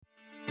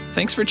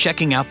Thanks for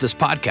checking out this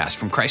podcast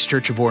from Christ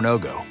Church of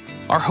Oronogo.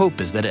 Our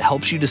hope is that it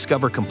helps you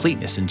discover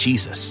completeness in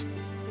Jesus.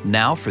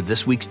 Now for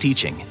this week's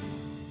teaching.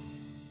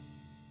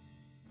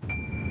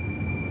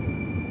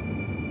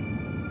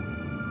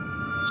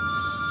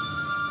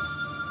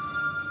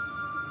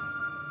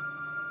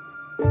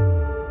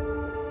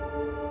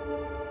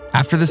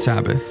 After the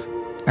Sabbath,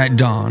 at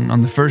dawn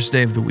on the first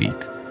day of the week,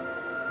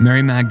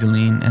 Mary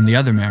Magdalene and the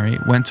other Mary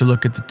went to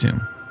look at the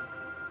tomb.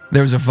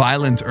 There was a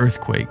violent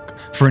earthquake,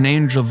 for an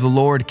angel of the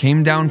Lord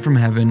came down from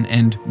heaven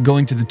and,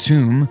 going to the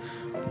tomb,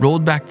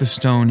 rolled back the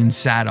stone and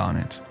sat on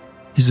it.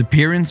 His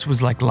appearance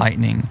was like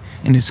lightning,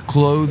 and his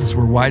clothes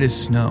were white as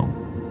snow.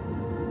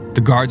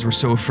 The guards were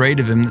so afraid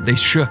of him that they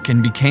shook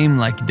and became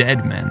like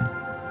dead men.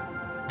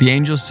 The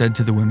angel said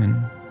to the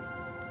women,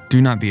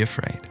 "Do not be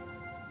afraid,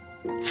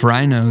 for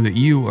I know that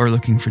you are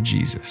looking for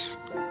Jesus,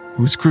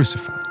 who was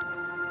crucified.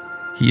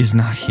 He is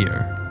not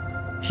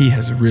here. He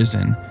has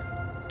risen,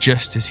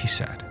 just as he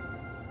said.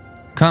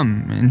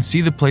 Come and see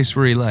the place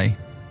where he lay.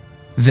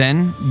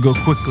 Then go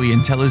quickly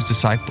and tell his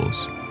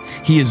disciples,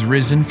 he is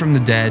risen from the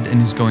dead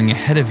and is going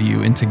ahead of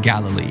you into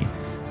Galilee.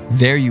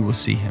 There you will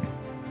see him.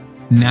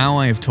 Now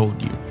I have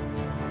told you."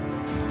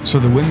 So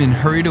the women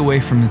hurried away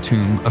from the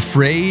tomb,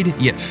 afraid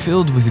yet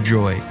filled with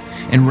joy,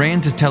 and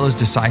ran to tell his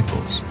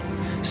disciples.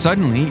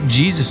 Suddenly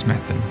Jesus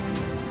met them.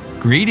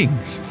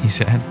 "Greetings," he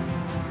said.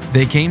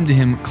 They came to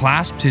him,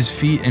 clasped his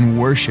feet, and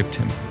worshipped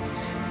him.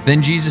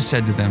 Then Jesus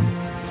said to them,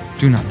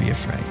 "Do not be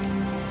afraid.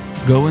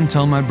 Go and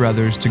tell my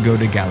brothers to go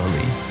to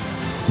Galilee.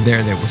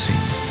 There they will see me."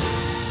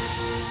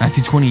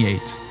 Matthew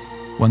 28,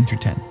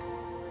 1-10.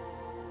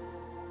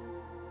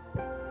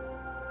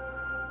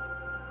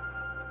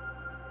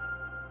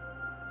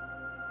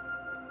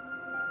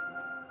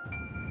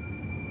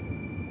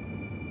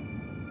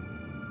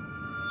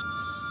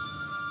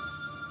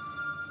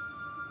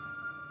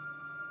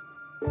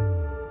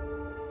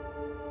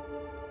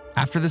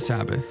 After the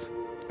Sabbath,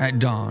 at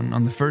dawn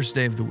on the first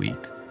day of the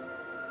week,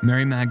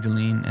 Mary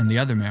Magdalene and the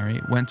other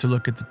Mary went to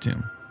look at the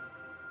tomb.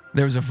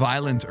 There was a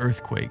violent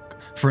earthquake,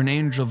 for an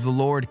angel of the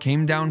Lord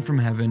came down from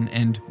heaven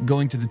and,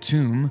 going to the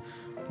tomb,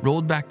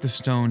 rolled back the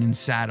stone and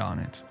sat on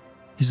it.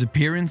 His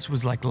appearance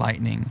was like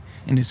lightning,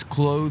 and his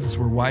clothes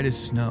were white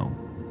as snow.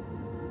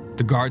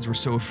 The guards were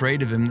so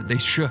afraid of him that they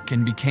shook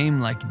and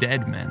became like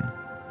dead men.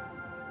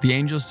 The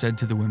angel said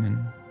to the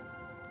women,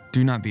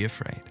 "Do not be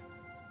afraid,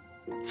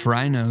 for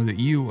I know that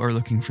you are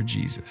looking for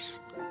Jesus,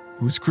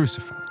 who was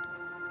crucified.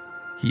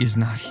 He is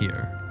not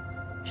here.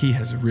 He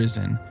has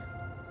risen,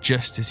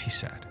 just as he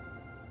said.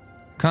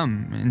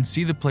 Come and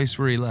see the place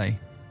where he lay.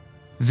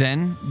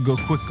 Then go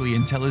quickly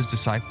and tell his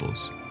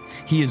disciples,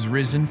 he is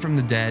risen from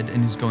the dead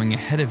and is going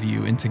ahead of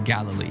you into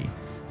Galilee.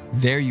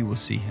 There you will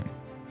see him.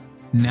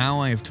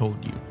 Now I have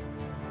told you."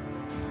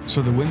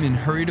 So the women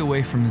hurried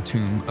away from the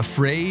tomb,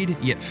 afraid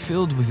yet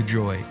filled with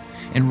joy,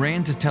 and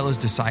ran to tell his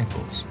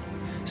disciples.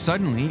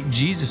 Suddenly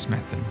Jesus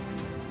met them.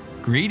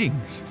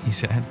 "Greetings," he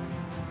said.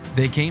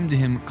 They came to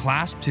him,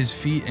 clasped his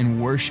feet,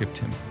 and worshipped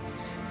him.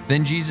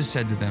 Then Jesus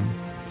said to them,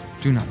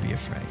 "Do not be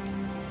afraid.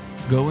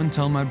 Go and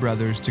tell my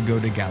brothers to go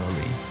to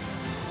Galilee.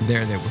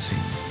 There they will see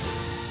me."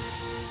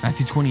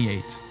 Matthew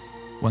 28,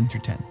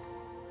 1-10.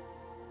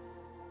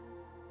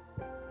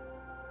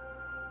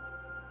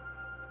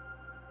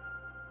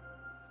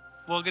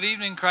 Well, good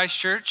evening, Christ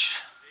Church.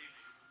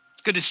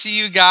 It's good to see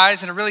you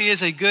guys, and it really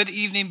is a good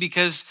evening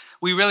because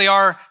we really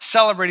are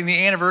celebrating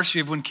the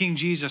anniversary of when King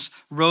Jesus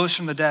rose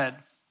from the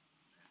dead.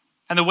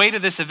 And the weight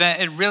of this event,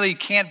 it really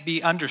can't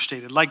be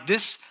understated. Like,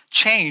 this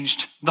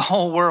changed the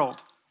whole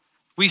world.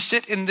 We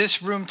sit in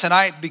this room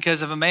tonight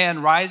because of a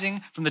man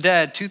rising from the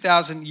dead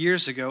 2,000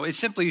 years ago. It's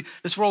simply,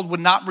 this world would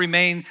not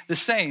remain the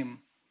same.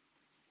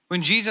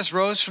 When Jesus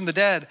rose from the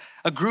dead,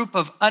 a group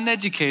of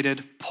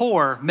uneducated,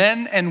 poor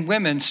men and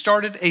women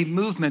started a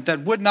movement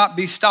that would not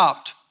be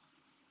stopped.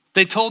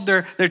 They told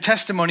their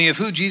testimony of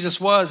who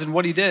Jesus was and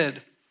what he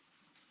did.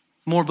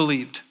 More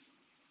believed.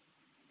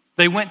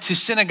 They went to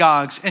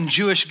synagogues and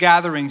Jewish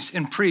gatherings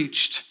and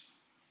preached.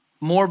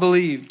 More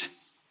believed.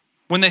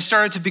 When they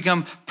started to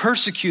become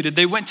persecuted,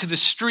 they went to the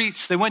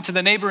streets, they went to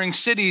the neighboring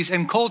cities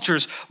and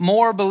cultures.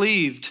 More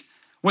believed.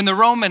 When the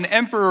Roman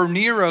Emperor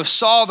Nero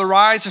saw the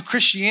rise of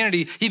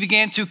Christianity, he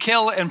began to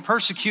kill and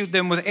persecute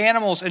them with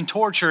animals and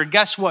torture.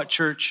 Guess what,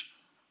 church?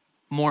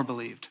 More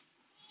believed.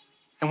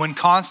 And when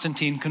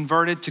Constantine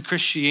converted to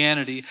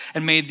Christianity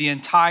and made the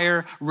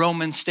entire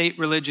Roman state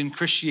religion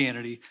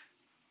Christianity,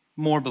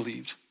 more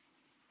believed.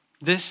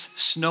 This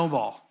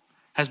snowball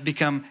has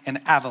become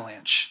an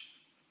avalanche.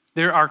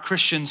 There are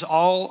Christians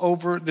all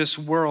over this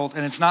world,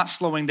 and it's not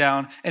slowing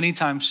down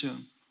anytime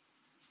soon.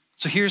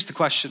 So here's the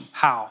question: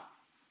 how?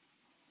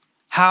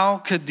 How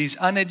could these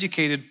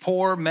uneducated,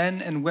 poor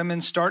men and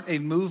women start a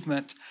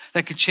movement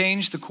that could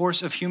change the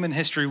course of human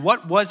history?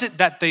 What was it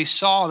that they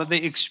saw, that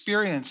they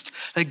experienced,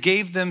 that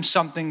gave them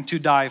something to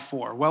die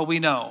for? Well, we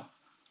know.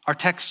 Our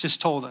text just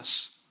told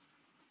us.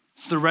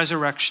 It's the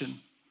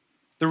resurrection.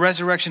 The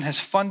resurrection has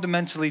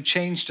fundamentally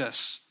changed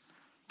us,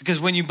 because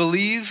when you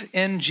believe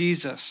in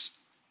Jesus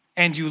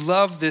and you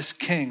love this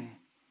King,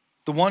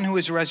 the one who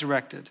is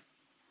resurrected,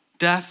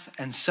 death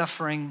and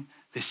suffering,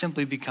 they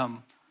simply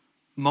become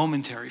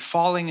momentary,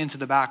 falling into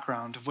the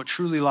background of what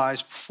truly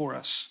lies before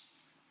us.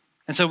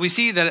 And so we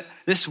see that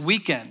this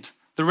weekend,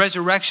 the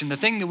resurrection, the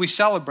thing that we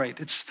celebrate,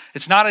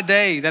 it's not a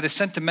day that is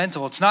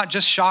sentimental. It's not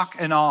just shock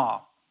and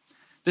awe.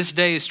 This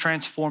day is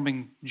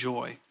transforming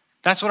joy.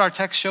 That's what our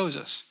text shows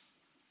us.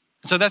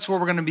 And so that's where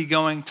we're going to be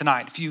going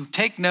tonight. If you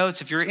take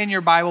notes, if you're in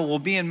your Bible, we'll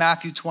be in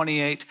Matthew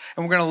 28,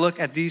 and we're going to look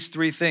at these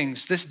three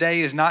things. This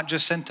day is not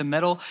just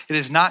sentimental. It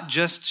is not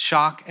just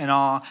shock and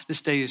awe.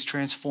 This day is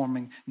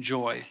transforming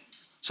joy.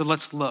 So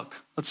let's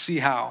look. Let's see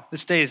how.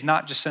 This day is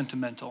not just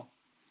sentimental.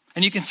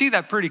 And you can see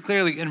that pretty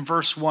clearly in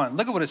verse 1.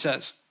 Look at what it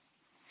says.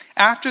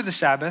 After the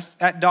Sabbath,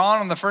 at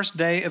dawn on the first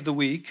day of the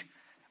week,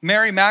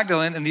 Mary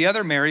Magdalene and the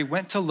other Mary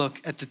went to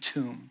look at the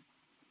tomb.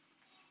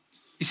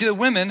 You see, the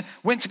women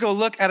went to go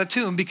look at a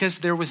tomb because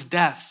there was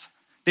death.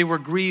 They were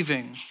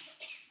grieving.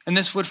 And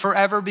this would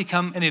forever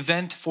become an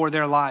event for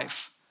their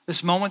life.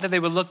 This moment that they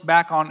would look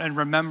back on and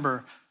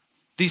remember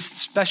these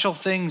special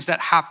things that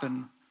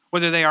happen,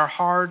 whether they are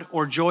hard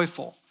or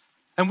joyful.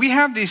 And we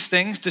have these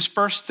things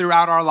dispersed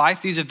throughout our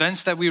life, these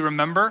events that we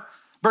remember,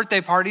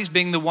 birthday parties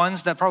being the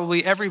ones that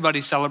probably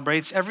everybody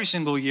celebrates every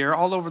single year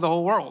all over the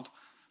whole world.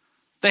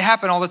 They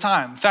happen all the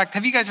time. In fact,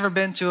 have you guys ever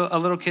been to a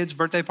little kid's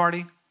birthday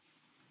party?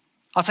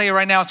 I'll tell you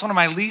right now, it's one of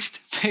my least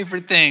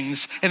favorite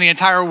things in the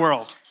entire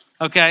world,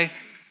 okay?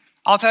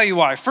 I'll tell you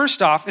why.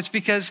 First off, it's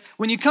because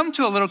when you come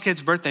to a little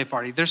kid's birthday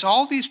party, there's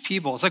all these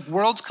people. It's like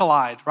worlds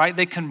collide, right?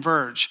 They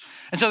converge.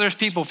 And so there's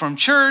people from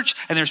church,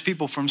 and there's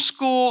people from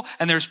school,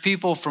 and there's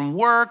people from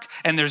work,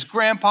 and there's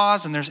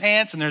grandpas, and there's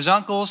aunts, and there's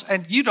uncles,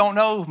 and you don't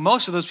know who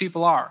most of those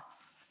people are.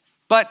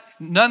 But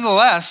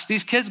nonetheless,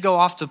 these kids go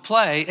off to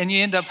play, and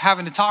you end up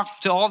having to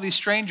talk to all these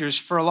strangers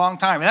for a long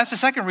time. And that's the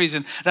second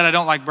reason that I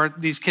don't like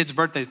these kids'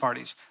 birthday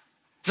parties.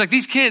 It's like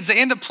these kids,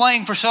 they end up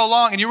playing for so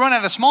long, and you run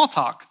out of small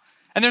talk.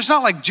 And there's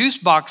not like juice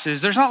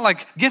boxes. There's not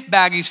like gift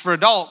baggies for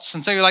adults.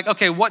 And so you're like,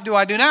 okay, what do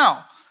I do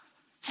now?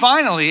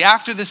 Finally,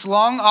 after this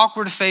long,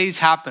 awkward phase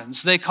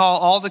happens, they call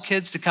all the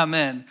kids to come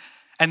in,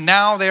 and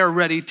now they are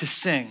ready to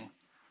sing.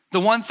 The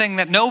one thing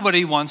that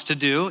nobody wants to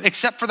do,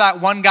 except for that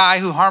one guy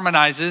who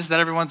harmonizes that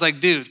everyone's like,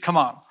 dude, come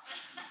on,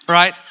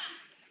 right?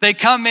 They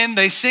come in,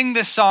 they sing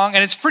this song,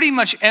 and it's pretty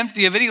much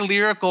empty of any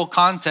lyrical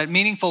content,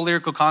 meaningful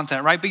lyrical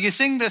content, right? But you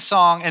sing this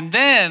song, and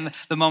then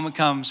the moment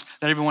comes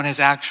that everyone has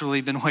actually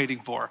been waiting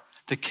for,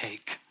 the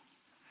cake.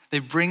 They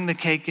bring the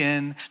cake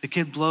in, the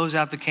kid blows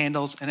out the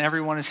candles, and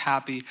everyone is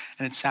happy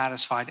and it's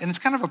satisfied. And it's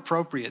kind of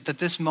appropriate that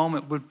this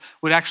moment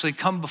would actually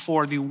come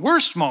before the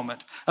worst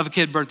moment of a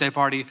kid birthday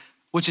party,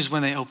 which is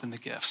when they open the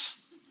gifts.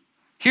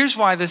 Here's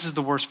why this is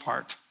the worst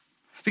part.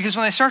 Because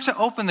when they start to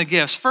open the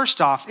gifts,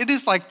 first off, it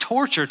is like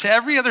torture to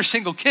every other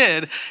single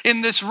kid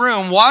in this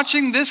room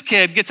watching this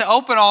kid get to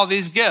open all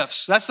these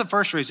gifts. That's the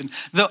first reason.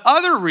 The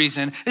other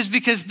reason is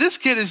because this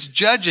kid is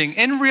judging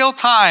in real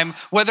time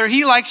whether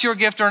he likes your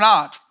gift or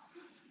not.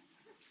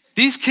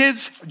 These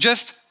kids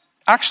just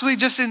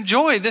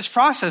enjoy this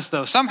process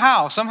though.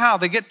 Somehow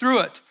they get through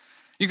it.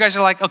 You guys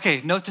are like,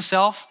 okay, note to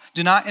self,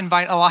 do not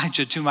invite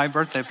Elijah to my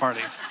birthday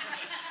party.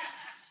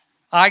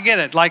 I get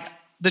it. Like,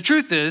 the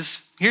truth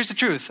is, here's the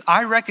truth.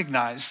 I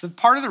recognize that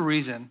part of the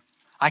reason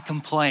I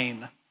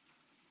complain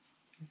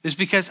is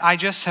because I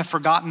just have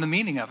forgotten the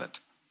meaning of it.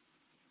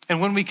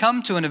 And when we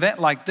come to an event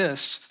like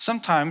this,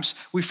 sometimes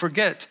we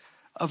forget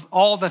of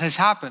all that has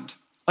happened.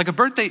 Like, a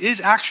birthday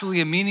is actually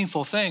a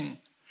meaningful thing.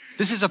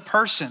 This is a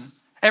person.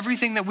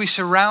 Everything that we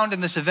surround in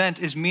this event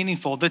is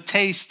meaningful. The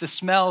taste, the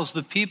smells,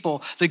 the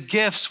people, the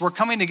gifts. We're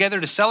coming together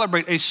to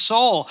celebrate a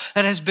soul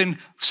that has been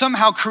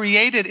somehow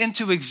created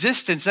into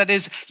existence that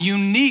is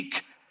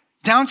unique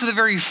down to the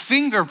very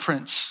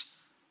fingerprints,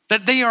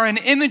 that they are an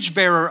image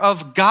bearer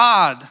of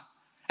God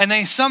and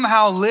they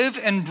somehow live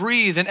and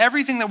breathe. And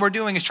everything that we're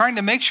doing is trying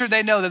to make sure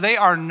they know that they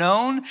are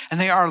known and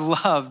they are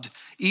loved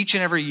each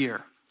and every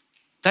year.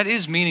 That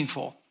is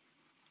meaningful,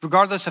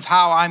 regardless of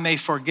how I may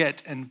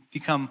forget and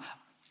become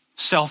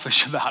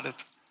selfish about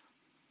it.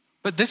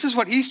 But this is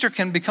what Easter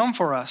can become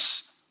for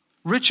us.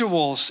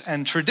 Rituals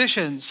and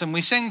traditions, and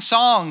we sing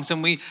songs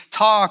and we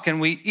talk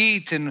and we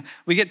eat and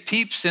we get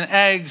peeps and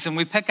eggs and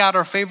we pick out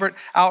our favorite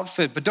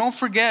outfit. But don't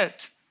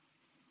forget,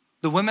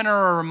 the women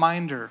are a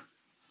reminder.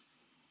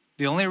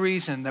 The only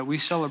reason that we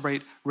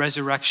celebrate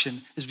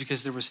resurrection is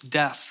because there was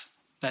death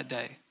that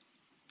day.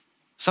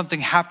 Something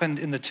happened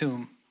in the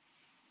tomb.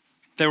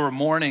 They were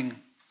mourning.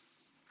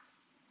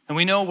 And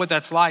we know what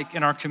that's like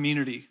in our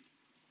community.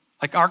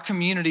 Like, our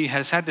community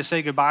has had to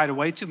say goodbye to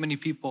way too many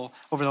people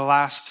over the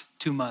last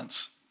 2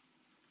 months.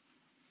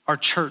 Our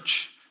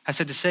church has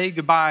had to say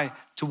goodbye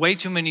to way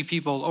too many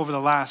people over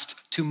the last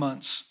 2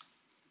 months.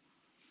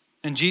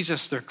 And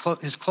Jesus,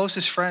 his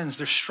closest friends,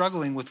 they're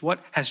struggling with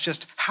what has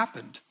just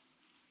happened.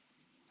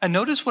 And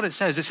notice what it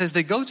says. It says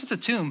they go to the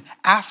tomb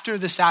after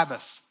the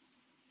Sabbath,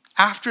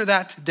 after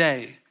that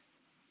day.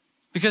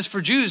 Because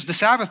for Jews, the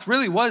Sabbath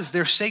really was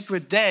their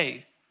sacred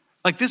day.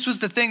 Like, this was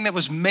the thing that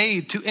was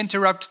made to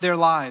interrupt their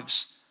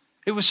lives.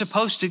 It was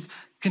supposed to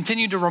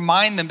continued to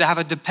remind them to have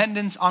a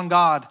dependence on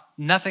God,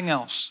 nothing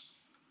else.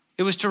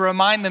 It was to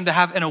remind them to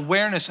have an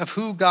awareness of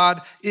who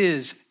God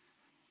is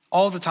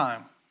all the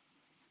time.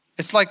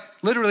 It's like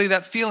literally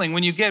that feeling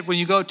when you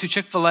go to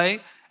Chick-fil-A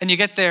and you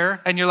get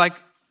there and you're like,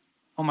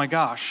 oh my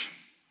gosh,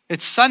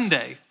 it's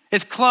Sunday,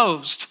 it's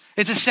closed,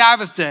 it's a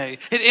Sabbath day.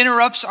 It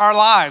interrupts our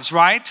lives,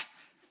 right?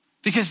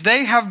 Because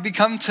they have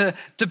become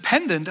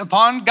dependent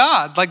upon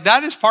God. Like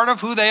that is part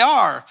of who they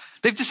are.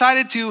 They've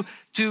decided to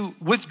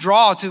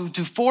withdraw, to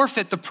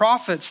forfeit the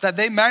profits that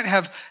they might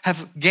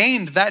have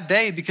gained that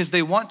day because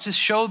they want to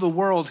show the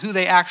world who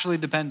they actually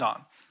depend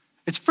on.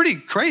 It's pretty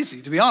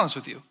crazy, to be honest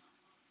with you.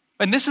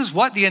 And this is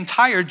what the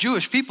entire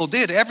Jewish people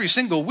did every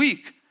single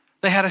week.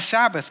 They had a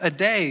Sabbath, a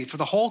day for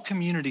the whole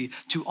community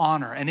to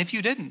honor. And if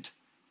you didn't,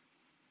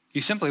 you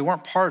simply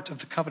weren't part of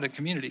the covenant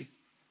community.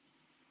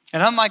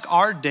 And unlike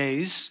our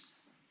days,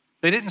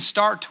 they didn't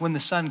start when the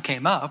sun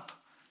came up.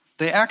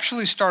 They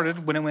actually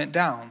started when it went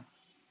down.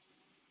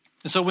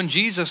 And so when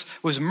Jesus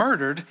was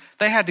murdered,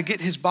 they had to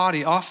get his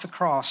body off the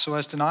cross so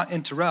as to not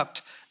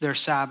interrupt their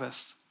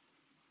Sabbath.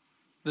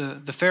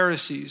 The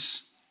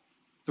Pharisees,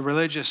 the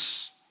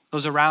religious,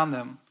 those around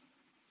them,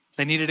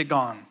 they needed it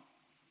gone.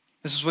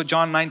 This is what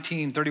John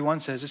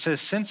 19:31 says. It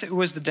says, since it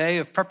was the day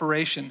of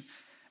preparation,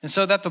 and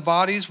so that the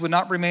bodies would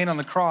not remain on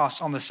the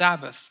cross on the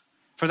Sabbath,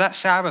 for that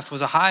Sabbath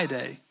was a high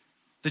day,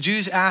 the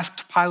Jews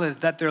asked Pilate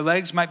that their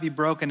legs might be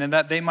broken and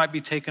that they might be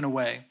taken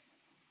away.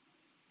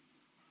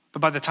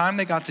 But by the time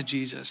they got to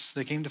Jesus,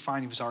 they came to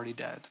find he was already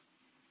dead.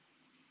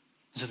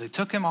 And so they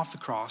took him off the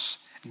cross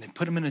and they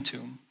put him in a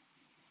tomb.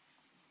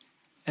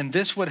 And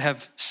this would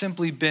have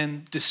simply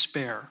been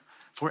despair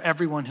for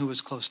everyone who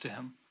was close to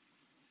him.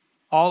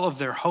 All of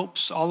their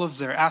hopes, all of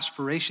their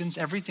aspirations,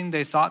 everything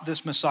they thought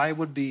this Messiah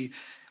would be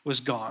was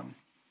gone.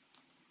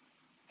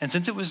 And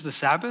since it was the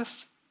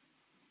Sabbath,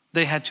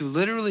 they had to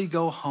literally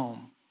go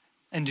home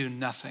and do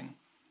nothing.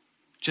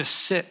 Just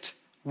sit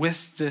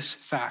with this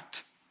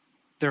fact.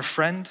 Their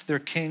friend, their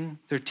king,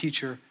 their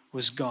teacher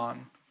was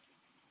gone.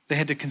 They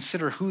had to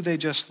consider who they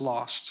just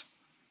lost.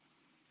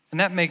 And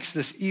that makes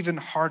this even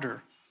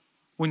harder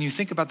when you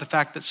think about the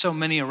fact that so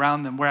many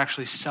around them were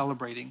actually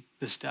celebrating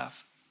this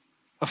death,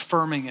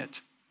 affirming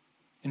it,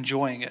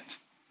 enjoying it.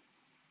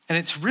 And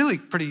it's really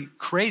pretty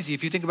crazy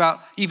if you think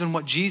about even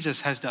what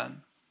Jesus has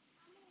done.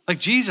 Like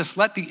Jesus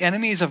let the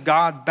enemies of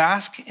God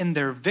bask in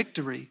their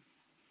victory.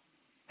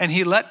 And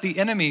he let the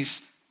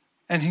enemies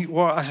and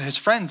his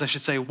friends, I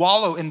should say,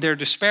 wallow in their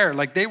despair.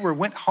 Like they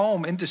went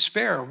home in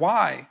despair.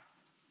 Why?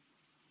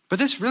 But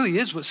this really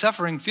is what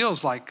suffering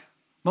feels like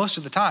most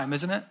of the time,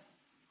 isn't it?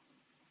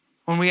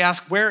 When we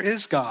ask, where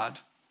is God?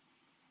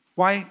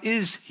 Why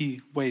is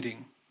he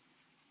waiting?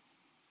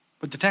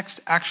 But the text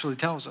actually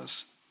tells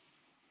us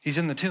he's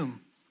in the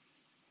tomb.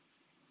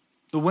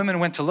 The women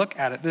went to look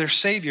at it. Their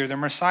Savior, their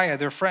Messiah,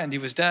 their friend, he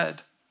was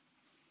dead.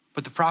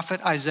 But the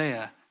prophet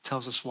Isaiah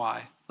tells us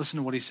why. Listen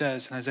to what he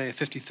says in Isaiah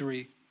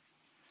 53.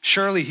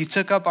 Surely he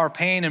took up our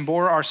pain and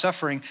bore our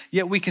suffering,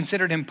 yet we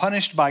considered him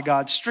punished by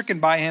God,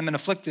 stricken by him and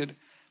afflicted.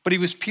 But he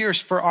was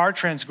pierced for our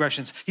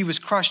transgressions. He was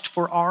crushed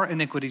for our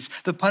iniquities.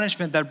 The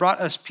punishment that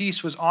brought us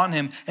peace was on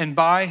him, and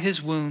by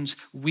his wounds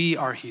we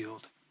are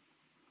healed.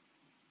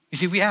 You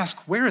see, we ask,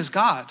 where is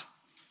God?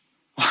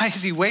 Why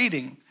is he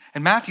waiting?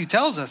 And Matthew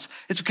tells us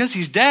it's because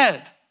he's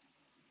dead.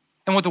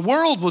 And what the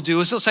world will do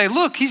is they'll say,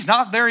 look, he's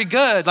not very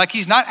good. Like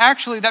he's not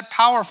actually that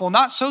powerful,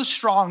 not so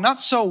strong,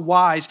 not so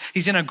wise.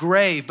 He's in a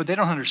grave, but they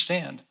don't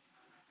understand.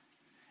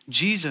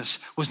 Jesus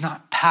was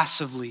not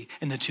passively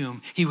in the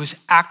tomb. He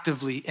was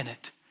actively in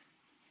it.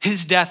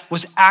 His death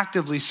was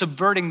actively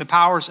subverting the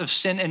powers of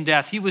sin and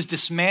death. He was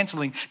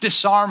dismantling,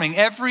 disarming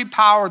every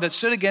power that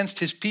stood against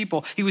his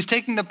people. He was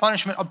taking the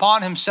punishment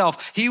upon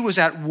himself. He was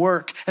at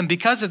work. And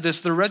because of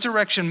this, the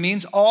resurrection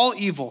means all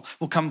evil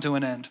will come to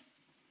an end.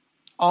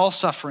 All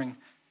suffering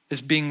is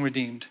being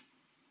redeemed.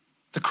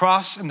 The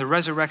cross and the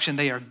resurrection,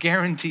 they are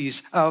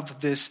guarantees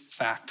of this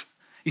fact.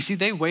 You see,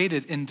 they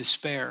waited in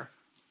despair.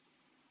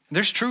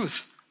 There's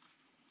truth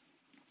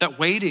that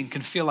waiting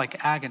can feel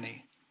like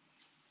agony.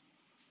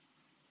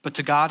 But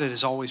to God, it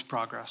is always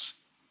progress.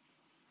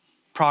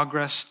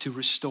 Progress to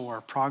restore,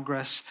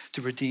 progress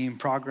to redeem,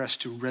 progress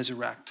to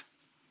resurrect.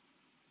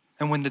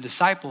 And when the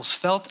disciples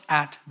felt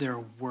at their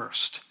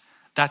worst,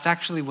 that's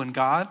actually when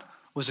God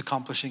was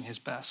accomplishing his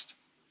best.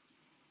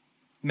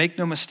 Make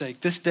no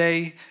mistake, this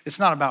day, it's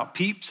not about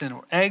peeps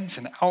and eggs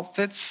and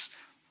outfits.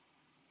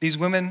 These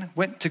women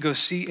went to go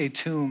see a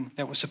tomb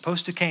that was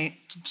supposed to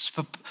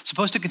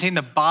contain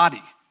the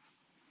body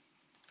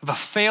of a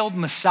failed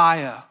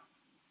Messiah.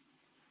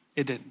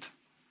 It didn't.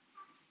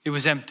 It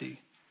was empty.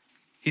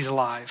 He's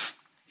alive.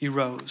 He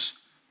rose.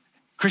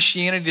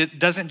 Christianity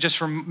doesn't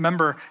just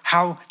remember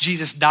how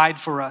Jesus died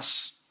for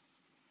us.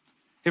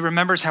 It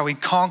remembers how he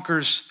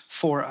conquers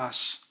for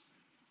us.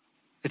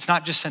 It's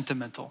not just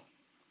sentimental.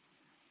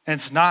 And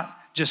it's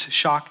not just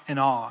shock and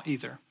awe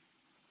either.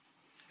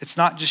 It's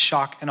not just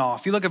shock and awe.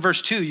 If you look at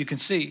verse 2, you can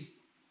see.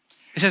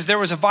 It says, there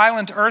was a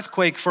violent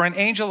earthquake, for an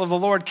angel of the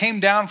Lord came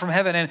down from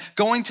heaven and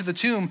going to the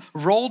tomb,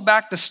 rolled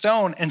back the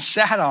stone and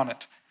sat on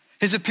it.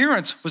 His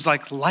appearance was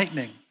like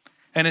lightning,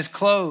 and his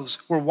clothes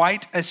were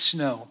white as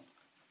snow.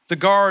 The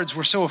guards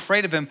were so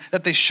afraid of him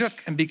that they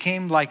shook and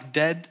became like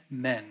dead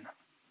men.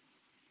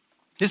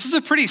 This is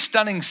a pretty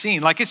stunning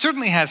scene. Like, it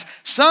certainly has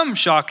some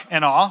shock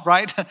and awe,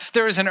 right?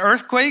 There is an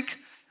earthquake,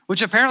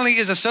 which apparently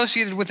is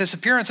associated with this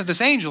appearance of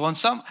this angel at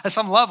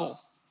some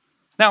level.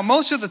 Now,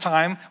 most of the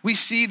time we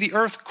see the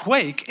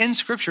earthquake in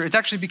Scripture, it's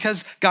actually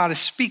because God is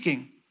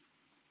speaking.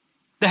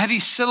 The heavy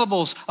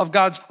syllables of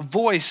God's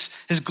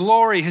voice, his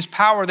glory, his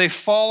power, they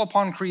fall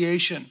upon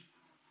creation.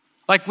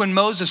 Like when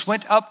Moses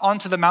went up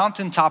onto the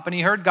mountaintop and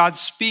he heard God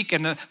speak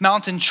and the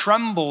mountain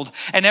trembled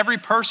and every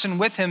person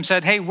with him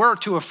said, hey, we're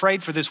too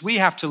afraid for this. We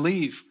have to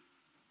leave.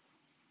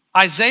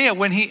 Isaiah,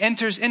 when he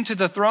enters into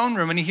the throne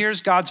room and he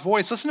hears God's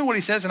voice, listen to what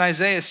he says in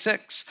Isaiah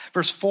 6,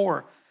 verse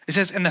 4. It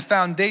says, and the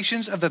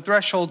foundations of the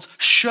thresholds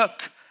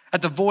shook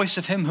at the voice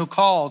of him who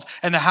called,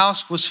 and the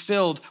house was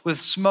filled with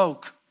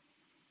smoke.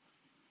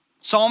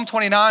 Psalm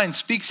 29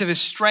 speaks of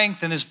his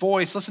strength and his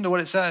voice. Listen to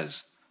what it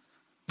says.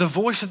 The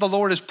voice of the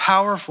Lord is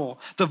powerful.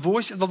 The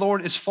voice of the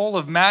Lord is full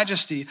of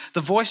majesty.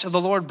 The voice of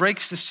the Lord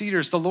breaks the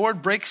cedars. The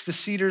Lord breaks the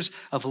cedars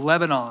of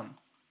Lebanon.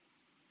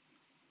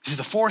 See,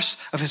 the force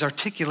of his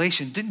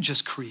articulation didn't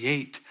just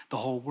create the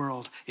whole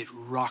world, it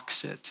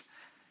rocks it.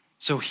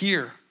 So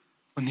here,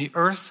 when the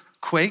earth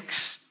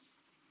quakes,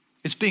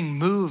 it's being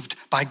moved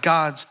by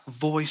God's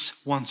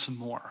voice once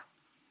more.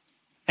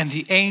 And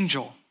the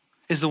angel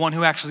is the one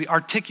who actually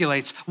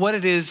articulates what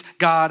it is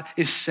God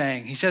is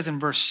saying. He says in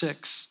verse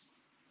 6,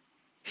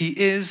 he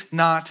is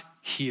not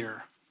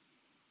here.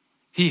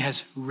 He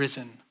has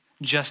risen,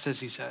 just as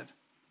he said.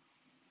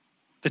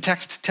 The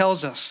text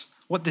tells us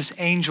what this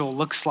angel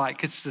looks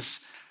like. It's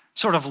this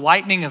sort of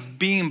lightning of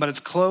beam, but it's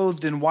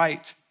clothed in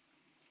white.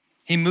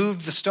 He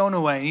moved the stone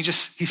away and he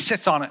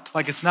sits on it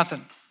like it's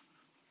nothing.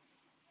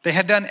 They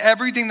had done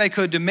everything they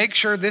could to make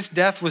sure this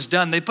death was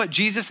done. They put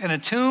Jesus in a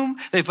tomb.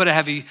 They put a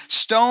heavy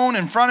stone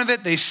in front of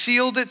it. They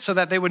sealed it so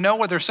that they would know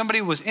whether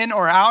somebody was in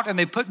or out, and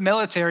they put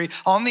military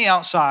on the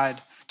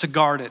outside to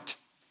guard it.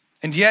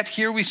 And yet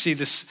here we see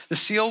this, the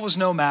seal was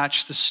no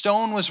match, the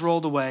stone was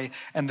rolled away,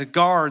 and the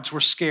guards were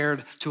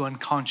scared to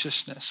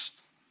unconsciousness.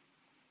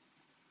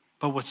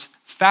 But what's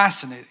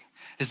fascinating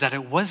is that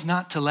it was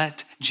not to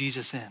let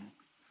Jesus in.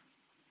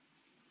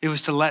 It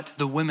was to let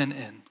the women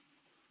in.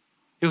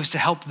 It was to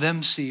help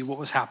them see what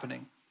was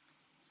happening.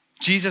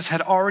 Jesus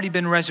had already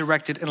been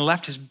resurrected and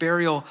left his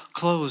burial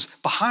clothes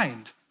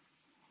behind.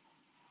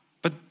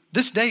 But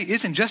this day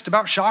isn't just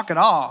about shock and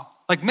awe.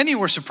 Like, many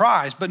were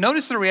surprised, but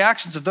notice the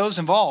reactions of those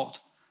involved.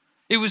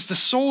 It was the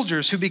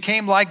soldiers who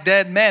became like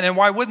dead men, and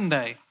why wouldn't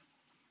they?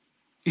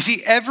 You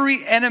see, every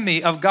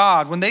enemy of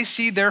God, when they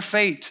see their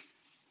fate,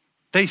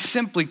 they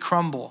simply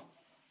crumble.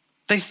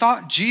 They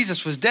thought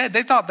Jesus was dead.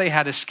 They thought they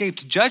had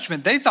escaped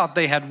judgment. They thought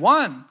they had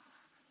won.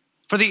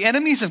 For the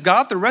enemies of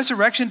God, the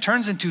resurrection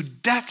turns into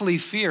deathly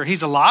fear.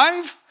 He's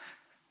alive?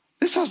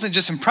 This wasn't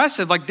just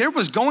impressive. Like, there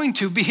was going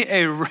to be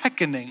a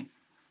reckoning.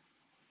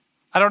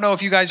 I don't know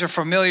if you guys are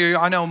familiar.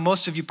 I know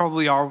most of you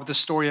probably are with the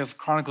story of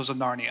Chronicles of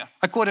Narnia.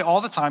 I quote it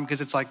all the time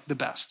because it's like the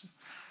best.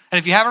 And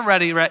if you haven't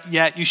read it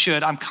yet, you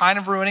should. I'm kind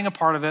of ruining a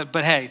part of it,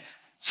 but hey,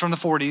 it's from the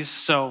 40s,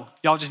 so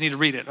y'all just need to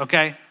read it,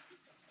 okay?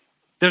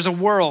 There's a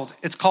world,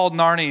 it's called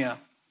Narnia,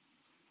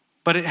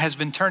 but it has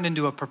been turned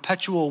into a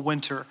perpetual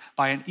winter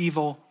by an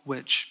evil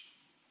witch.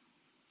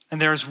 And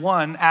there is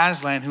one,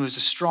 Aslan, who is a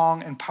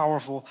strong and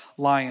powerful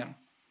lion.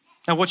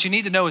 Now, what you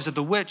need to know is that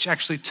the witch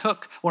actually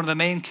took one of the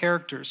main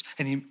characters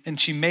and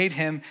she made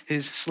him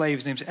his slave.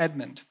 His name's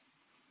Edmund.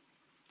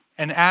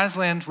 And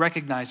Aslan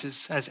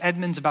recognizes, as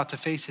Edmund's about to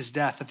face his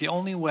death, that the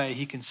only way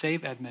he can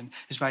save Edmund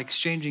is by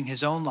exchanging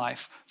his own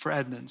life for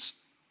Edmund's.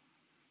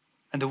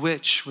 And the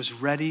witch was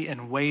ready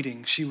and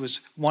waiting. She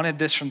wanted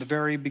this from the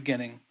very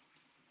beginning.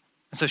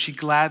 And so she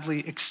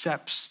gladly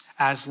accepts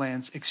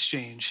Aslan's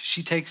exchange.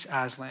 She takes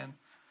Aslan.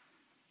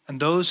 And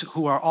those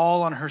who are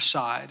all on her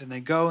side, and they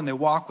go and they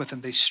walk with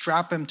him, they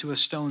strap him to a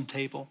stone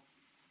table.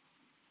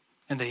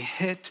 And they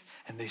hit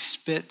and they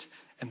spit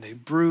and they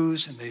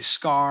bruise and they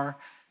scar.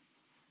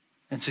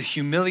 And to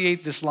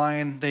humiliate this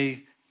lion,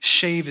 they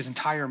shave his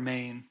entire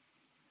mane.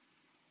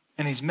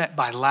 And he's met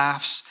by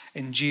laughs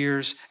and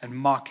jeers and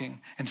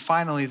mocking. And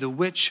finally, the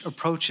witch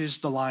approaches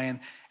the lion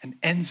and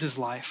ends his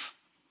life.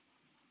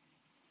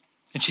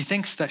 And she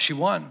thinks that she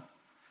won.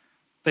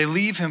 They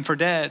leave him for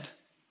dead,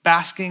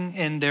 basking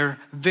in their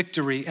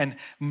victory, and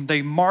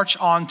they march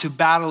on to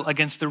battle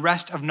against the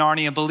rest of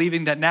Narnia,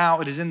 believing that now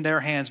it is in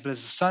their hands. But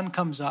as the sun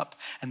comes up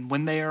and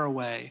when they are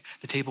away,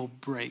 the table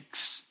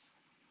breaks.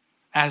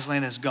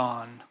 Aslan is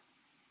gone.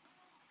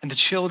 And the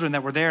children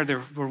that were there, they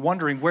were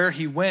wondering where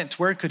he went.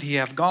 Where could he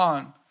have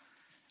gone?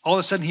 All of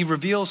a sudden, he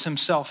reveals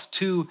himself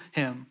to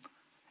him.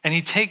 And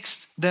he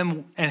takes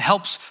them and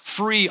helps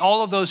free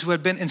all of those who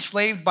had been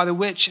enslaved by the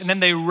witch. And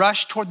then they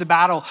rush toward the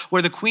battle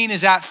where the queen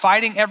is at,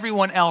 fighting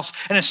everyone else.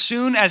 And as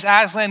soon as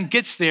Aslan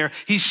gets there,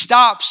 he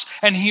stops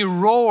and he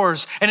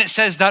roars. And it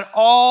says that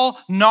all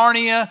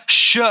Narnia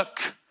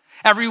shook.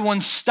 Everyone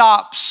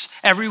stops.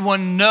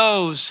 Everyone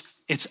knows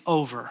it's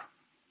over.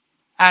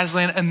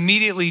 Aslan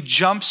immediately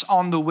jumps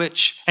on the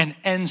witch and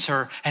ends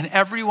her, and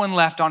everyone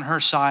left on her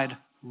side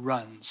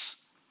runs.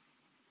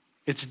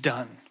 It's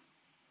done.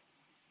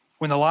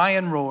 When the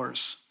lion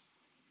roars,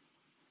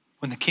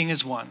 when the king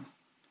is won,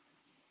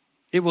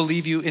 it will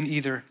leave you in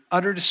either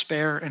utter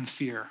despair and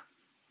fear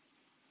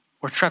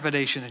or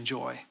trepidation and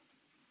joy.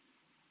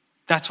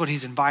 That's what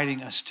he's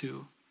inviting us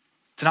to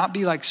not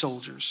be like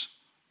soldiers,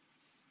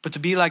 but to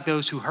be like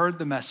those who heard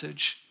the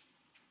message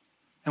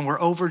and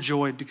were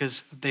overjoyed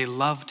because they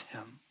loved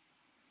him.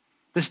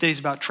 This day is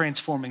about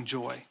transforming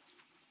joy.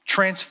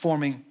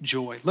 Transforming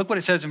joy. Look what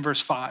it says in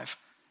verse 5.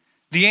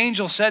 The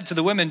angel said to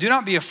the women, "Do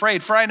not be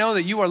afraid, for I know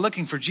that you are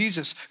looking for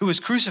Jesus, who was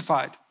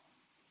crucified.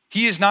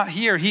 He is not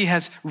here. He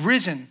has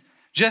risen,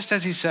 just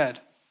as he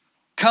said.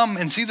 Come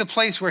and see the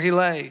place where he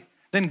lay.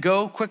 Then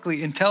go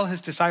quickly and tell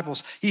his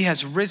disciples, he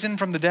has risen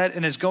from the dead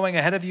and is going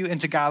ahead of you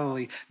into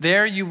Galilee.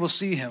 There you will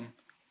see him.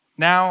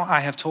 Now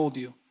I have told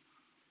you."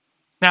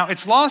 Now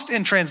it's lost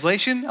in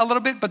translation a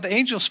little bit, but the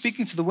angel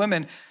speaking to the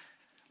women,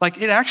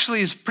 it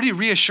actually is pretty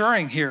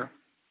reassuring here.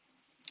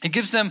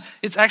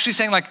 It's actually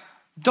saying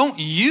don't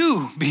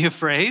you be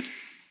afraid.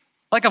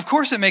 Of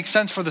course it makes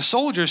sense for the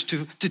soldiers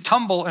to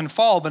tumble and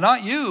fall, but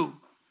not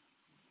you.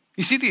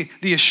 You see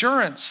the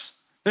assurance.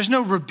 There's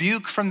no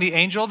rebuke from the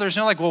angel. There's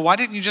no well, why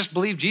didn't you just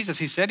believe Jesus?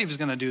 He said he was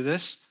going to do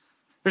this.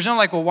 There's no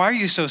well, why are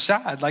you so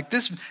sad?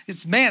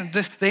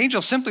 The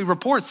angel simply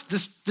reports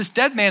this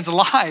dead man's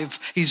alive.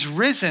 He's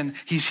risen.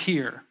 He's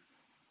here.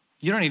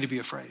 You don't need to be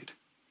afraid.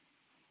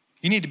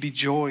 You need to be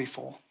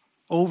joyful,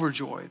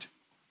 overjoyed,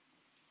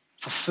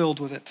 fulfilled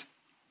with it.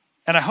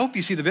 And I hope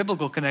you see the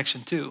biblical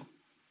connection too.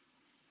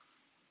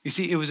 You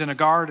see, it was in a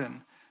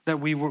garden that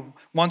we were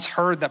once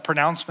heard that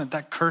pronouncement,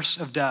 that curse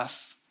of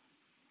death.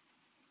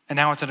 And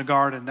now it's in a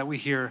garden that we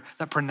hear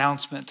that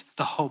pronouncement,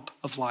 the hope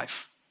of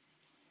life.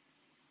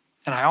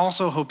 And I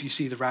also hope you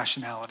see the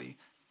rationality.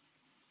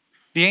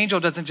 The angel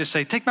doesn't just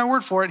say, "Take my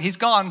word for it, he's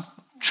gone,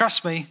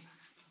 trust me."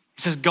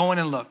 He says, "Go in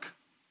and look.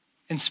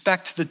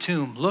 Inspect the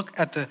tomb. Look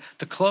at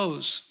the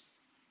clothes."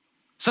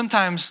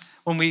 Sometimes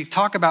when we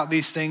talk about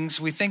these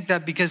things, we think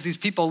that because these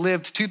people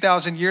lived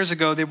 2,000 years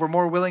ago, they were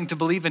more willing to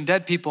believe in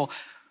dead people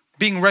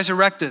being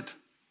resurrected.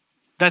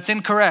 That's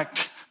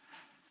incorrect.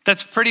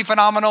 That's pretty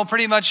phenomenal,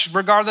 pretty much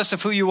regardless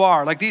of who you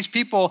are. These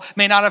people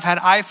may not have had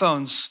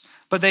iPhones,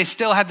 but they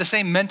still had the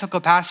same mental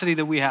capacity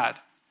that we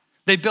had.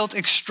 They built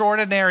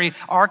extraordinary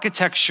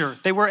architecture.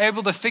 They were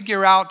able to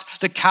figure out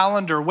the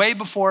calendar way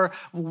before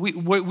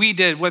we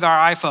did with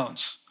our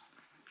iPhones,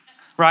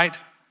 right?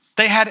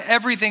 They had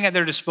everything at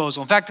their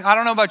disposal. In fact, I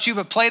don't know about you,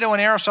 but Plato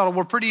and Aristotle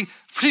were pretty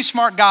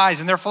smart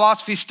guys, and their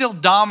philosophy still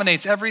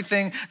dominates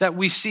everything that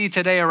we see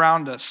today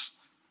around us.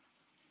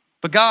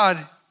 But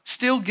God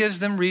still gives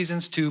them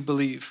reasons to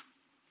believe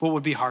what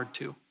would be hard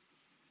to.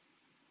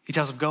 He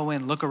tells them, "Go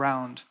in, look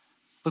around,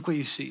 look what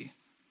you see."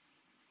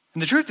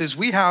 And the truth is,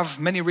 we have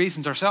many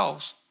reasons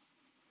ourselves.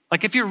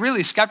 If you're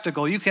really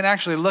skeptical, you can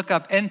actually look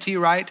up N.T.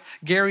 Wright,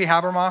 Gary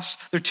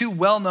Habermas. They're two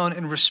well-known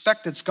and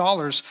respected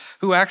scholars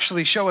who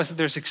actually show us that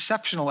there's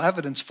exceptional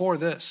evidence for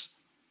this.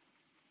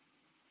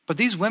 But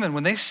these women,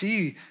 when they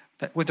see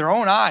that with their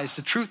own eyes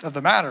the truth of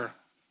the matter,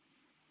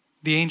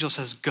 the angel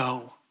says,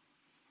 "Go,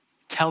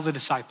 tell the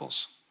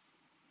disciples."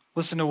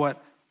 Listen to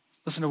what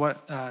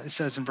it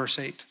says in verse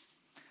 8.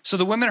 So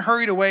the women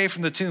hurried away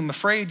from the tomb,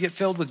 afraid yet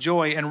filled with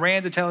joy, and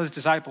ran to tell his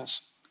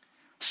disciples.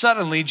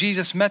 Suddenly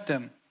Jesus met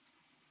them.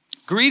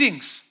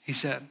 "Greetings," he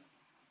said.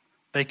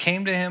 They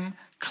came to him,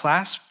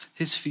 clasped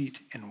his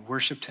feet, and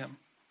worshiped him.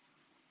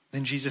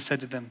 Then Jesus said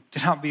to them, "Do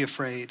not be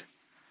afraid.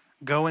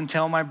 Go and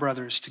tell my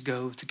brothers to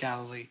go to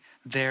Galilee.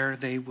 There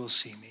they will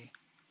see me."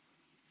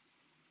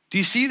 Do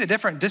you see the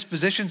different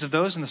dispositions of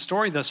those in the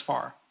story thus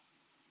far?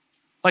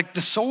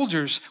 The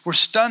soldiers were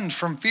stunned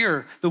from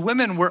fear. The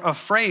women were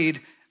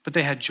afraid, but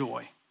they had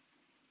joy.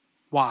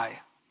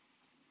 Why?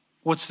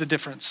 What's the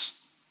difference?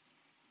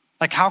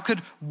 How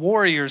could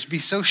warriors be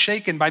so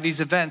shaken by these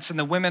events and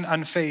the women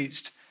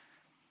unfazed?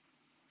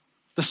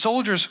 The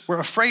soldiers were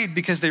afraid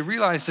because they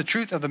realized the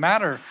truth of the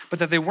matter, but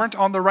that they weren't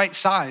on the right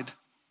side.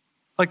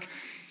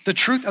 The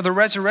truth of the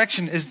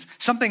resurrection is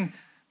something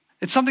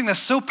that's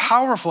so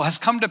powerful, has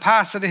come to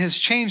pass that it has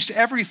changed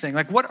everything.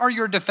 What are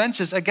your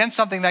defenses against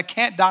something that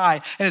can't die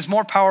and is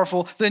more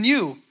powerful than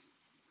you?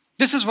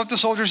 This is what the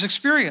soldiers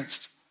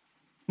experienced.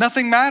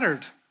 Nothing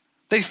mattered.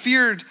 They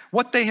feared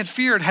what they had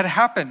feared had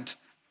happened.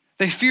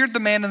 They feared the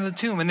man in the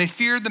tomb, and they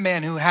feared the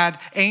man who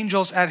had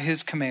angels at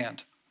his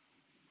command.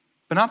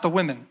 But not the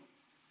women.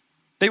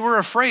 They were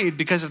afraid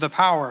because of the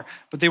power,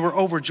 but they were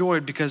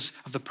overjoyed because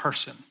of the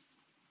person,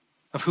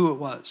 of who it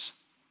was.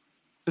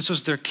 This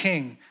was their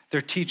king,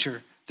 their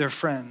teacher, their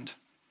friend.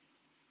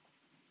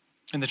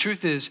 And the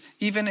truth is,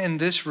 even in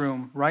this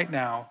room right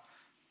now,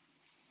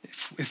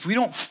 if we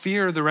don't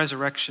fear the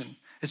resurrection,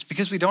 it's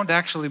because we don't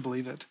actually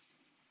believe it.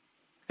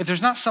 If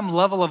there's not some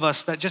level of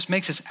us that just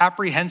makes us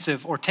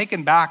apprehensive or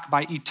taken back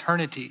by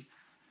eternity,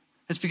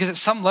 it's because at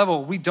some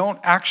level we don't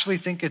actually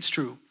think it's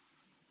true.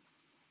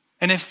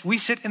 And if we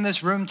sit in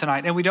this room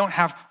tonight and we don't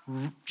have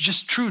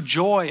just true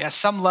joy at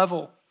some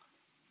level,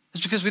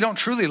 It's because we don't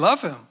truly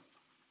love him.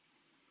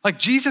 Like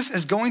Jesus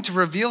is going to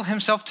reveal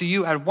himself to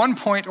you at one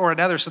point or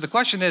another. So the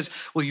question is,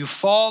 will you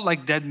fall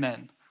like dead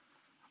men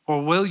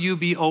or will you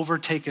be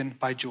overtaken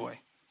by joy?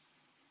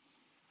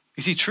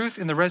 You see, truth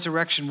in the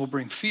resurrection will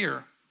bring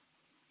fear.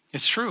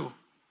 It's true,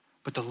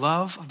 but the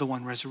love of the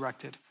one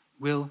resurrected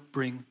will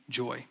bring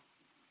joy.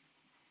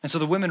 And so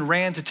the women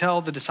ran to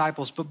tell the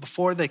disciples, but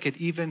before they could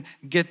even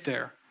get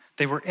there,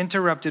 they were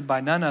interrupted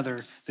by none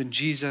other than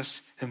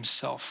Jesus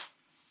himself.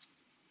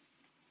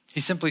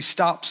 He simply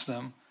stops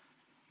them,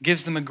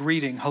 gives them a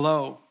greeting,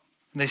 hello,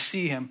 and they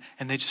see him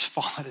and they just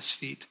fall at his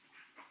feet.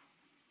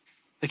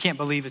 They can't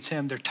believe it's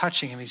him. They're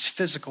touching him. He's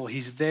physical.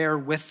 He's there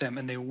with them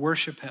and they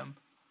worship him.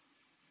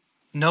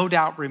 No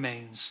doubt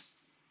remains.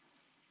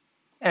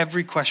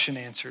 Every question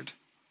answered.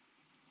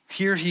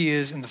 Here he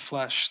is in the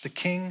flesh. The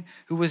king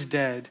who was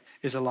dead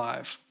is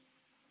alive.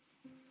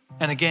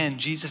 And again,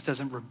 Jesus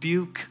doesn't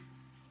rebuke.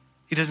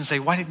 He doesn't say,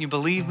 why didn't you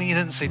believe me? He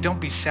doesn't say,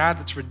 don't be sad.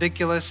 That's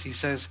ridiculous. He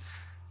says,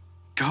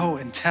 go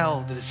and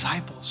tell the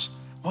disciples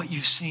what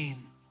you've seen.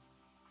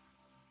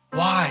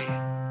 Why?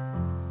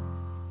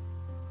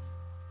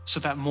 So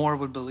that more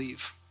would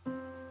believe.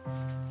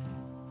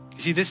 You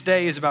see, this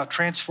day is about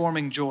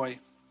transforming joy.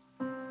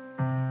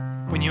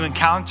 When you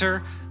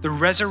encounter the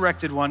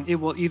resurrected one, it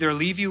will either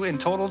leave you in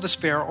total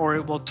despair or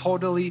it will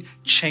totally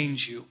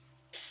change you.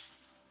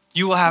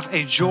 You will have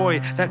a joy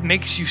that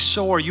makes you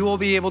soar. You will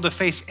be able to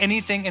face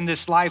anything in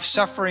this life,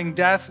 suffering,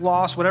 death,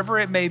 loss, whatever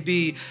it may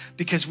be,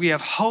 because we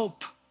have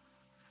hope.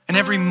 And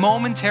every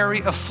momentary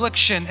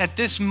affliction at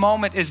this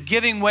moment is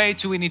giving way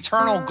to an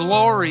eternal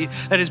glory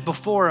that is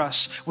before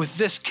us with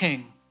this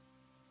King.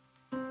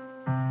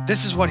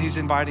 This is what he's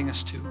inviting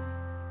us to.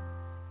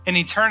 In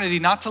eternity,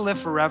 not to live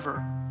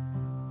forever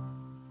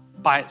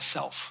by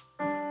itself,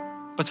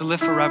 but to live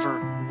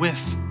forever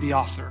with the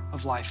author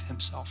of life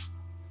himself.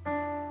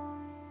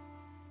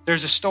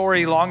 There's a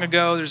story long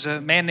ago. There's a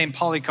man named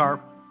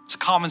Polycarp. It's a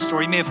common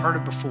story. You may have heard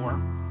it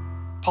before.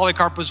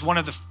 Polycarp was one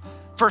of the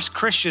first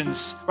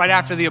Christians right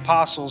after the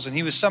apostles, and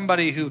he was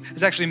somebody who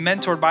is actually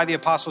mentored by the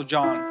apostle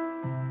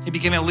John. He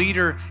became a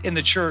leader in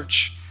the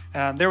church.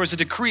 There was a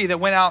decree that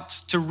went out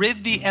to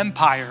rid the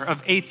empire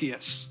of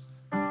atheists.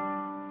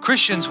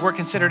 Christians were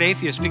considered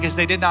atheists because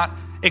they did not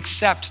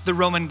accept the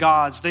Roman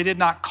gods. They did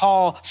not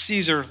call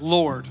Caesar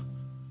Lord.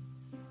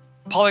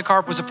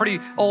 Polycarp was a pretty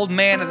old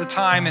man at the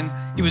time, and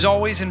he was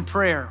always in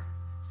prayer.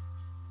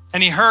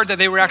 And he heard that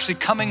they were actually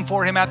coming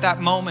for him at that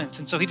moment.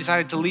 And so he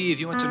decided to leave.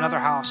 He went to another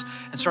house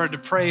and started to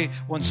pray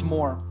once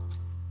more.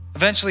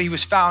 Eventually he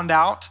was found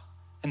out,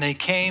 and they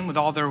came with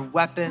all their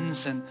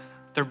weapons and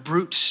their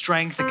brute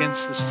strength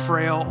against this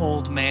frail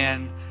old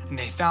man. And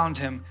they found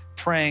him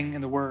praying in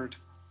the word.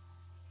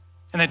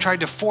 And they tried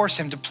to force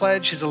him to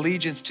pledge his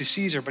allegiance to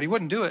Caesar, but he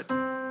wouldn't do it.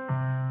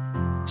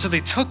 So they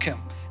took him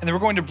and they were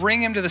going to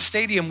bring him to the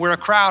stadium where a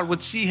crowd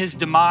would see his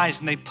demise,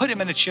 and they put him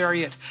in a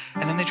chariot,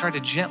 and then they tried to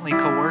gently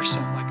coerce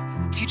him.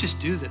 Like, if you just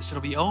do this,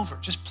 it'll be over.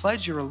 Just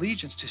pledge your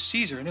allegiance to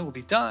Caesar and it will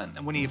be done.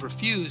 And when he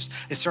refused,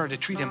 they started to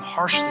treat him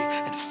harshly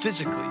and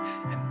physically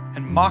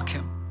and mock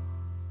him.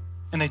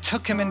 And they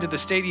took him into the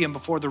stadium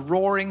before the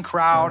roaring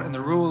crowd and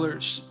the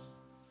rulers.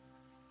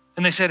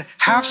 And they said,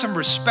 have some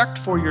respect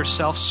for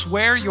yourself.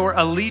 Swear your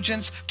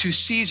allegiance to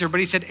Caesar. But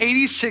he said,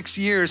 86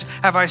 years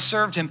have I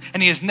served him,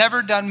 and he has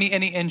never done me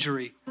any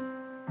injury.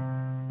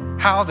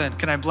 How then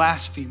can I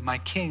blaspheme my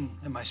king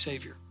and my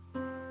savior?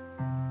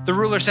 The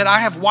ruler said, I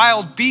have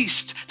wild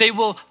beasts. They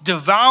will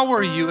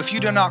devour you if you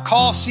do not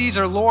call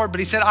Caesar Lord. But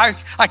he said, I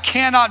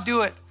cannot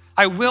do it.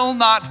 I will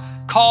not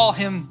call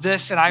him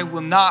this, and I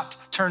will not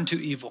turn to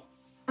evil.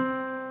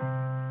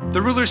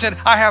 The ruler said,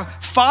 I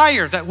have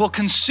fire that will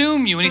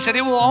consume you. And he said,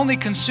 it will only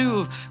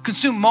consume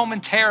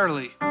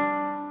momentarily.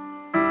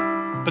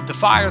 But the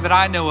fire that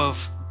I know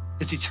of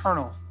is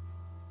eternal.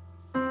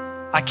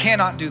 I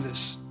cannot do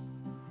this.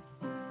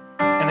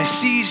 And they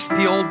seized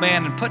the old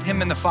man and put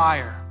him in the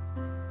fire.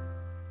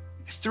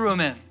 They threw him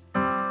in,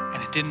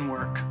 and it didn't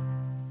work.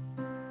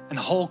 And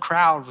the whole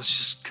crowd was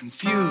just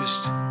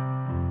confused,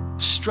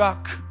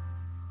 struck,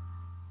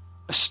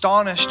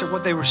 astonished at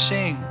what they were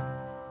seeing.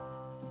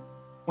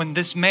 When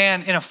this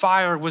man in a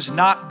fire was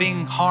not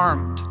being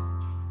harmed.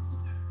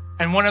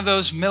 And one of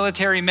those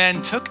military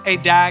men took a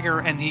dagger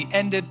and he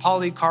ended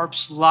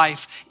Polycarp's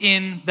life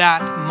in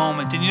that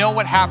moment. And you know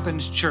what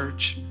happened,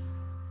 church?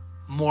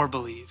 More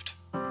believed.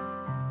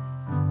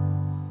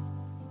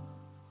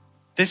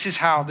 This is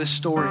how this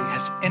story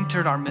has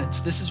entered our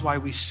midst. This is why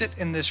we sit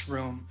in this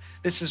room.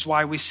 This is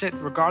why we sit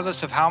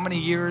regardless of how many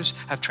years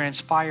have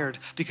transpired.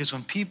 Because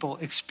when people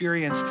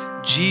experience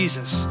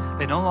Jesus,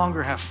 they no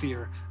longer have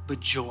fear, but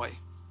joy.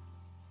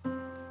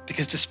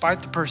 Because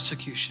despite the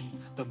persecution,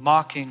 the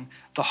mocking,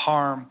 the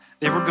harm,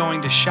 they were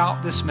going to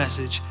shout this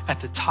message at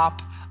the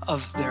top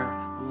of their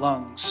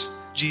lungs.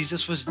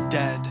 Jesus was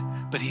dead,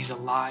 but he's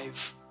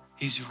alive.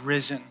 He's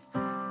risen,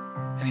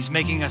 and he's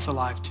making us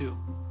alive too.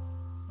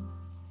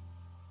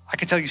 I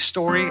could tell you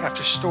story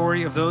after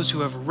story of those who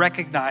have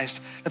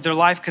recognized that their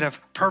life could have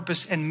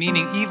purpose and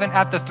meaning even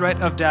at the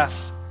threat of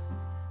death.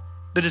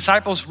 The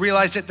disciples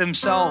realized it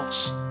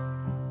themselves.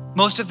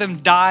 Most of them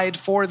died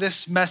for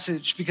this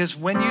message, because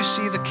when you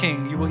see the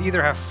King, you will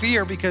either have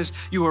fear because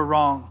you were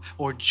wrong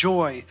or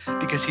joy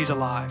because he's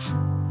alive.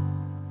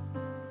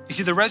 You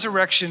see, the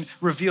resurrection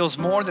reveals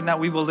more than that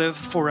we will live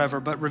forever,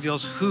 but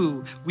reveals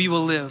who we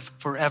will live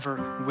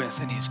forever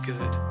with, and he's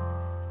good.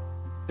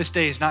 This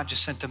day is not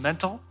just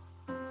sentimental.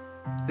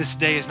 This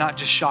day is not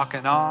just shock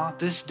and awe.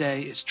 This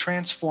day is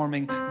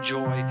transforming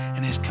joy,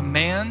 and his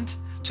command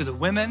to the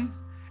women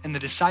and the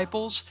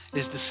disciples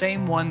is the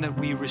same one that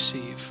we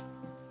receive.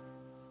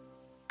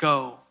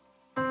 Go,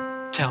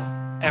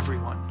 tell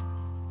everyone,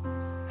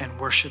 and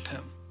worship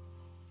him.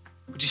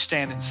 Would you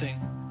stand and sing?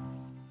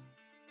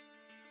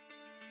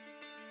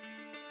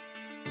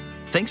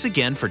 Thanks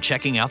again for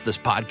checking out this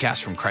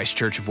podcast from Christ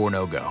Church of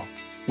Oronogo.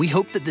 We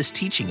hope that this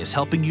teaching is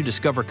helping you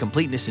discover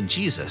completeness in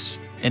Jesus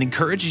and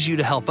encourages you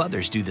to help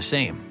others do the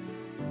same.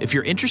 If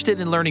you're interested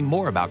in learning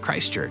more about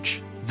Christ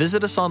Church,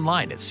 visit us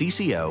online at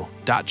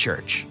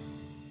cco.church.